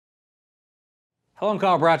Hello, I'm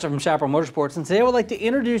Kyle Bradshaw from Chaparral Motorsports, and today I would like to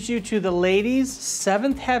introduce you to the ladies'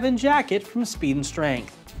 Seventh Heaven jacket from Speed and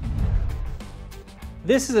Strength.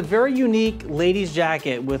 This is a very unique ladies'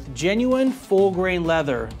 jacket with genuine full-grain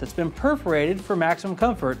leather that's been perforated for maximum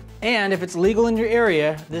comfort. And if it's legal in your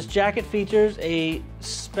area, this jacket features a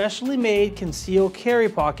specially made conceal carry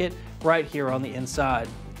pocket right here on the inside.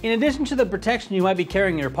 In addition to the protection you might be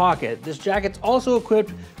carrying in your pocket, this jacket's also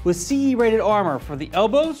equipped with CE-rated armor for the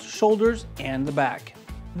elbows, shoulders, and the back.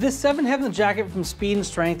 This 7 Heaven jacket from Speed and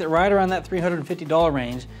Strength at right around that $350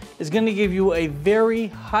 range is going to give you a very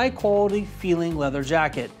high quality feeling leather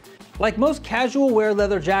jacket. Like most casual wear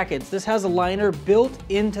leather jackets, this has a liner built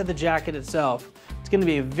into the jacket itself. It's going to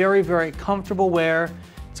be a very, very comfortable wear.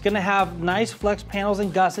 It's going to have nice flex panels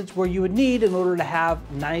and gussets where you would need in order to have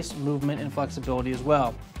nice movement and flexibility as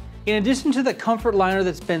well. In addition to the comfort liner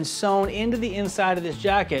that's been sewn into the inside of this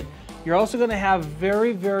jacket, you're also going to have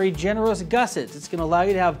very, very generous gussets. It's going to allow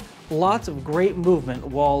you to have lots of great movement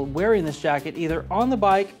while wearing this jacket either on the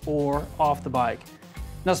bike or off the bike.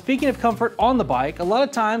 Now, speaking of comfort on the bike, a lot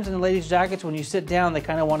of times in the ladies' jackets when you sit down they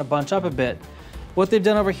kind of want to bunch up a bit. What they've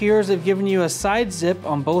done over here is they've given you a side zip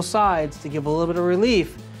on both sides to give a little bit of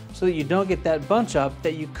relief so that you don't get that bunch up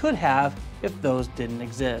that you could have if those didn't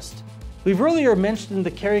exist. We've earlier mentioned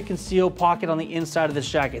the carry conceal pocket on the inside of this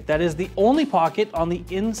jacket. That is the only pocket on the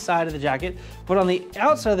inside of the jacket, but on the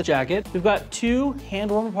outside of the jacket, we've got 2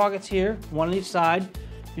 hand warmer pockets here, one on each side.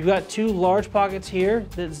 You've got 2 large pockets here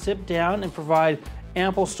that zip down and provide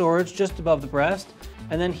ample storage just above the breast.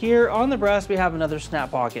 And then here on the breast, we have another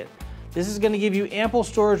snap pocket. This is going to give you ample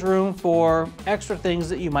storage room for extra things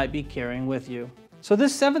that you might be carrying with you. So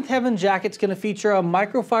this 7th Heaven jacket's going to feature a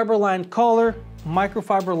microfiber lined collar,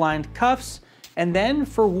 microfiber lined cuffs, and then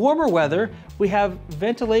for warmer weather, we have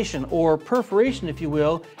ventilation or perforation, if you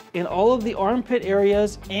will, in all of the armpit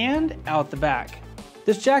areas and out the back.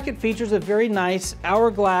 This jacket features a very nice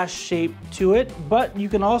hourglass shape to it, but you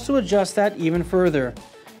can also adjust that even further.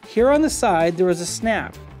 Here on the side, there is a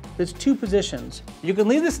snap. There's 2 positions. You can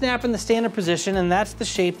leave the snap in the standard position, and that's the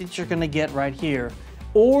shape that you're going to get right here.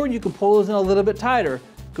 Or you can pull those in a little bit tighter,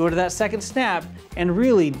 go to that second snap, and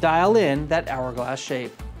really dial in that hourglass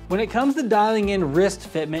shape. When it comes to dialing in wrist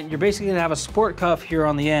fitment, you're basically gonna have a sport cuff here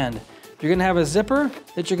on the end. You're gonna have a zipper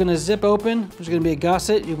that you're gonna zip open. There's gonna be a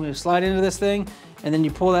gusset. You're gonna slide into this thing, and then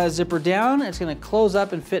you pull that zipper down, and it's gonna close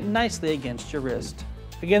up and fit nicely against your wrist.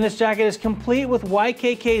 Again, this jacket is complete with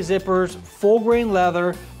YKK zippers, full grain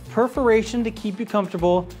leather, perforation to keep you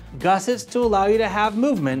comfortable, gussets to allow you to have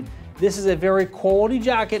movement. This is a very quality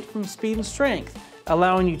jacket from Speed and Strength,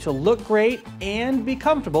 allowing you to look great and be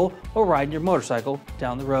comfortable while riding your motorcycle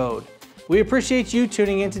down the road. We appreciate you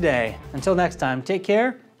tuning in today. Until next time, take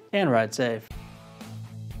care and ride safe.